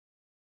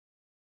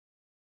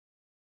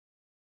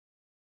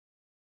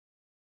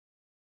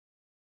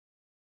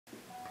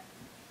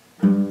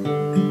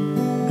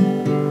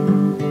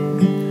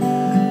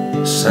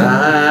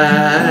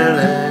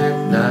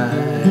Silent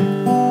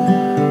night,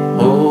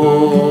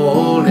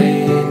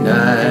 holy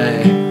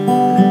night,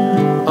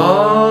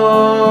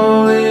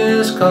 all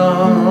is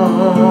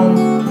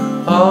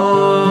calm,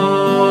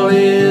 all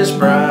is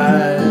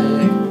bright,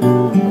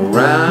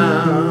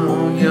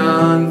 around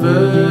yon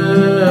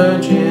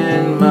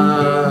virgin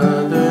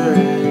mother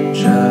and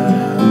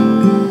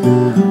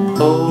child,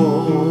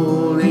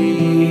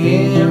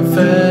 holy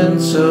infant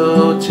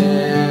so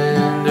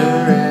tender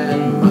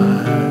and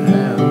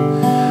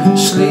mild,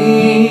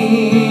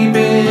 sleep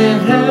in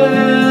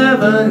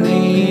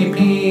heavenly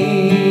peace,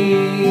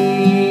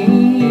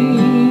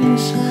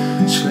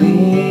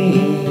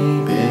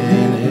 sleep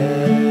in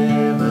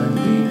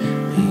heavenly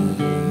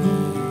peace.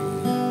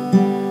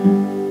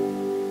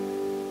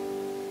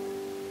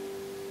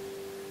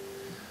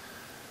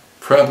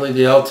 Probably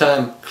the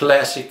all-time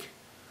classic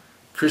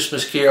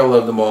Christmas carol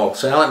of them all,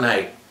 Silent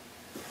Night.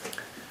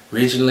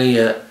 Originally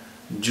a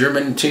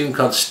German tune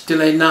called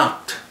Stille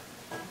Nacht.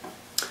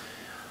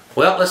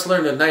 Well, let's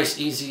learn a nice,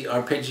 easy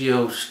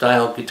arpeggio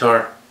style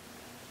guitar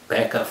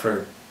backup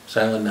for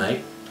Silent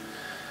Night.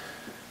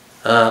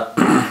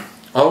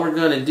 All we're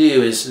going to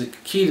do is, the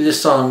key to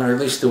this song, or at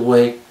least the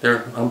way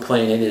I'm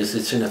playing it, is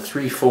it's in a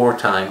 3/4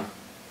 time.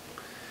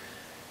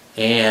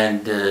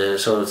 And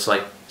so it's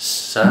like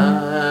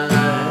Silent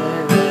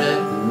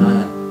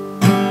Night,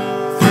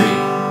 3,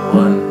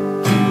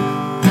 1, 2,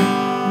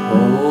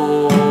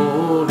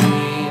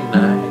 holy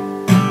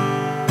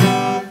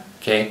night.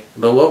 Okay,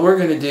 but what we're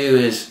going to do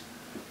is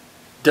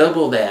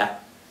double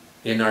that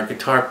in our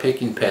guitar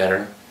picking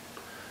pattern,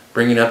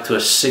 bring it up to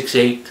a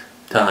 6/8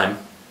 time.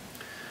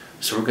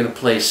 So we're going to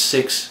play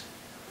 6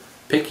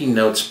 picking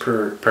notes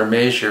per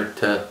measure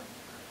to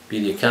be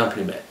the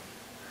accompaniment.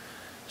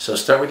 So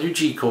start with your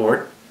G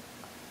chord.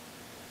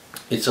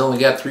 It's only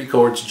got 3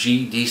 chords,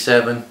 G,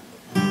 D7,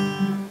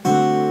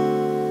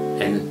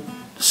 and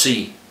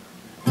C.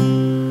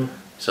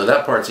 So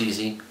that part's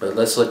easy, but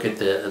let's look at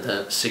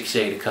the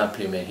 6/8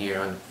 accompaniment here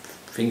on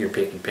finger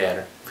picking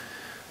pattern.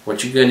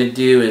 What you're going to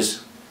do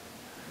is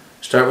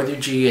start with your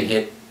G and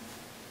hit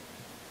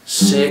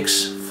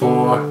 6,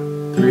 4,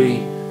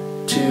 3,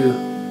 2,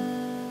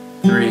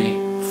 3,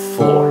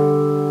 4.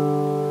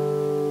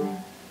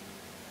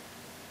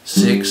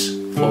 6,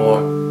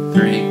 4,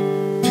 3,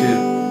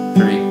 2,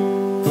 3,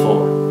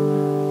 4.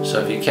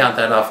 So if you count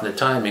that off in the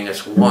timing,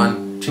 it's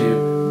 1,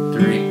 2,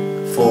 3,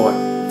 4,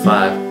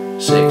 5,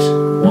 6.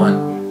 1,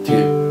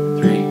 2,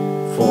 3,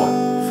 4,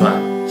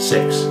 5,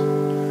 6.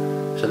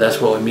 So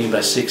that's what we mean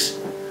by 6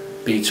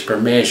 beats per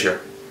measure.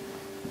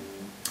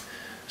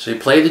 So you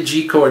play the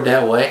G chord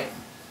that way.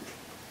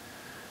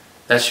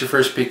 That's your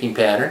first picking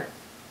pattern.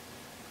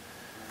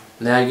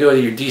 Now you go to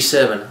your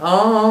D7.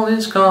 All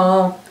is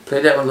calm.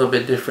 Play that one a little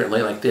bit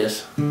differently, like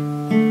this.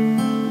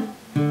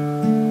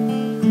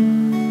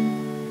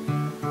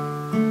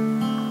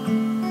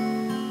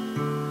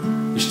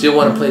 You still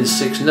want to play the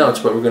 6 notes,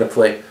 but we're going to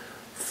play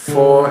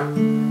 4,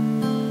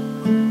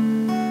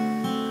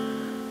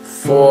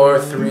 4,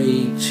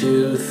 3,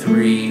 2,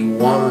 3,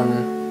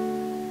 1,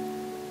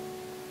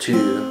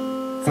 2,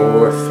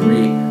 4,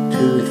 3,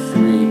 2,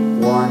 3,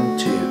 1,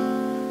 2,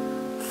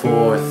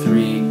 4,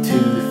 3,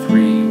 2,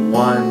 3,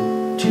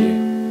 1,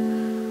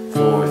 2,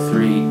 4,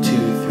 3,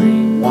 2,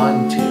 3,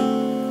 1, 2.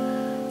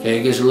 Okay,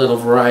 it gives a little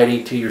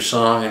variety to your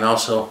song, and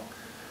also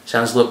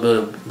sounds a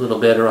little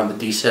better on the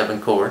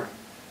D7 chord.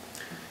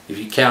 If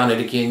you count it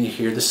again, you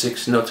hear the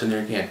 6 notes in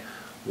there again.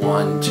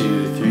 1,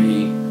 2,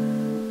 3,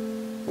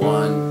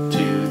 1,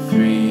 2,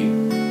 3,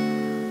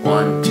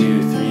 1,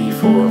 2, 3,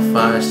 4,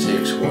 5,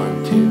 6,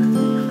 1, 2,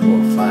 3,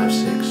 4, 5,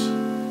 6.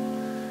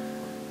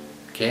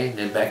 Okay,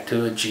 then back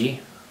to a G.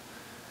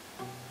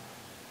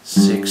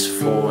 6,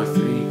 4,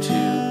 3,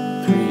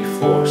 2, 3,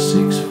 4,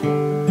 6, 4,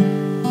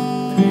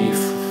 3,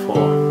 4.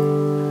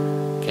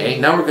 Okay,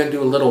 now we're going to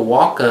do a little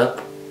walk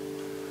up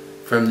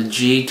from the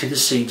G to the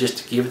C, just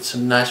to give it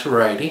some nice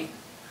variety.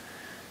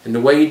 And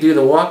the way you do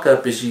the walk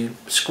up is you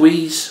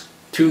squeeze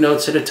 2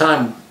 notes at a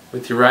time.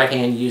 With your right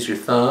hand, you use your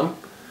thumb,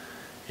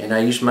 and I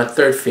use my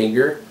 3rd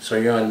finger. So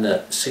you're on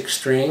the 6th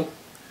string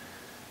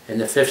and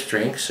the 5th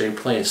string. So you're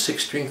playing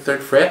 6th string,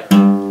 3rd fret,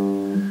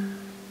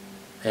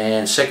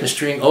 and 2nd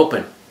string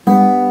open.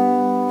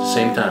 At the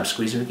same time,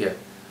 squeeze them together.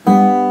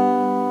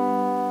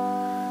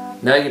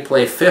 Now you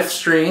play 5th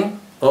string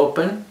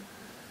open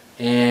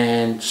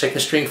and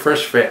 2nd string,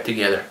 1st fret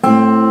together.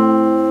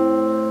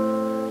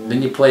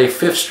 Then you play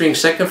 5th string,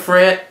 2nd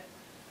fret,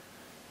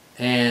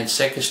 and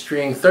 2nd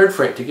string, 3rd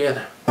fret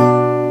together.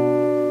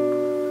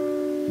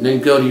 And then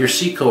go to your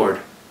C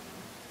chord.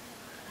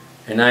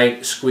 And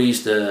I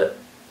squeeze the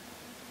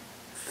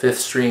 5th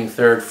string,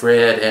 3rd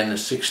fret, and the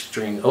 6th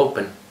string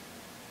open,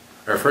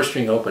 or 1st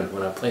string open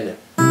when I play that.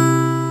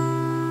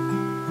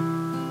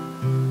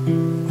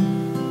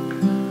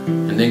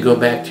 And then go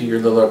back to your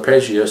little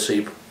arpeggio, so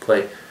you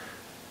play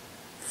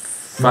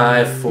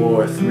 5,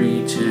 4,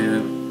 3,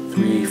 2,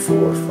 3,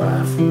 4,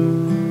 5.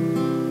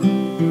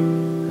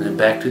 And then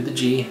back to the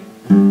G.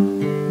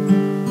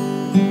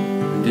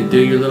 And then do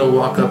your little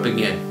walk up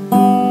again.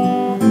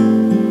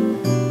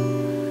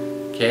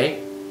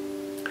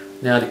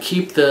 Now to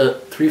keep the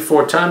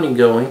 3/4 timing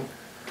going,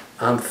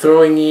 I'm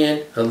throwing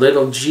in a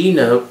little G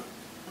note,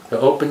 the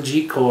open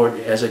G chord,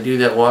 as I do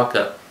that walk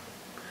up.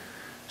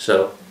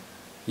 So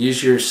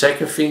use your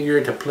second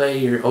finger to play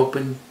your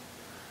open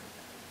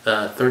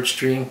 3rd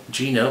string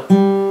G note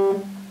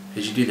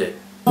as you do that.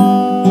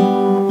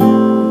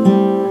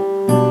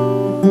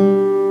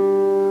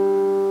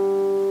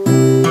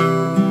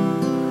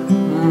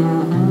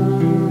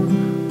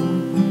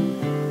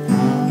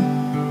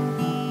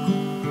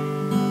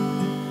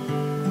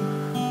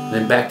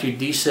 Then back to your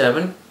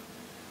D7.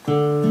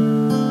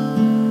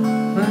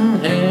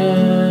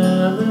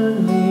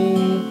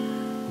 Heavenly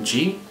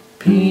G,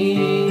 P,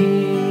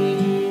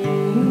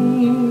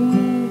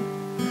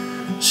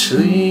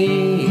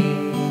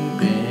 sleeping,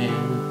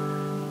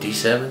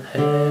 D7,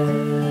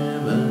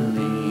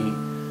 heavenly,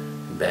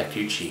 back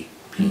to your G,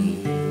 P.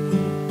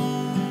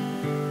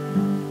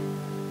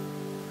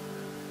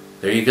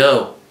 There you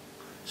go.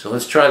 So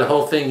let's try the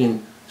whole thing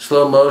in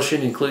slow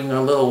motion, including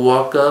our little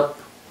walk up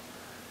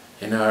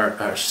and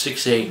our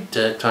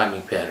 6/8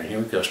 timing pattern. Here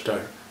we go,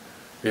 start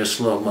real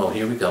slow mo.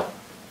 Here we go.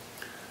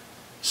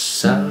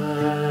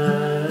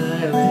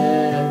 Silent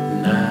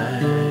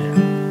night,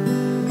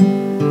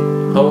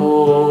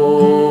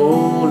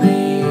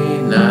 holy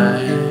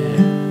night,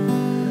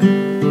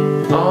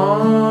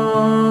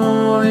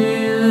 all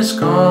is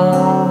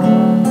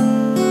calm,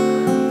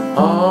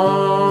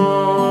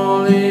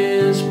 all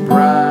is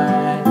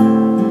bright,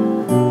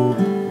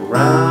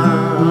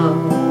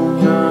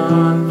 round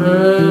yon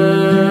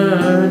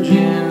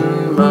virgin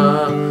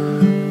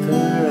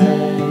mother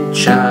and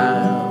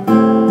child,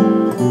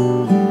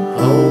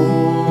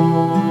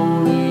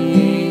 holy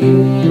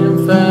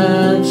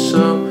infant,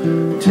 so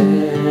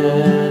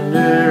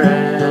tender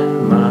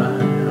and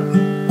mild,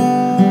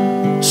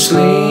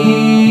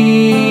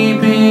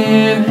 sleep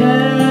in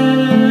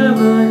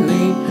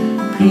heavenly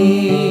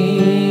peace,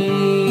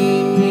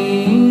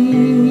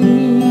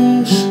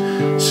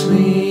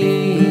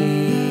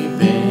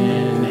 sleep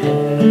in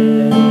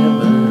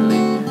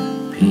heavenly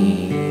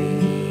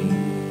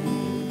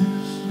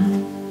peace.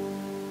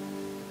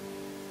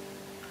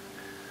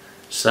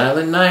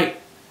 Silent Night.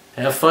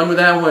 Have fun with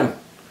that one.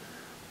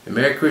 And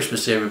Merry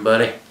Christmas,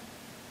 everybody.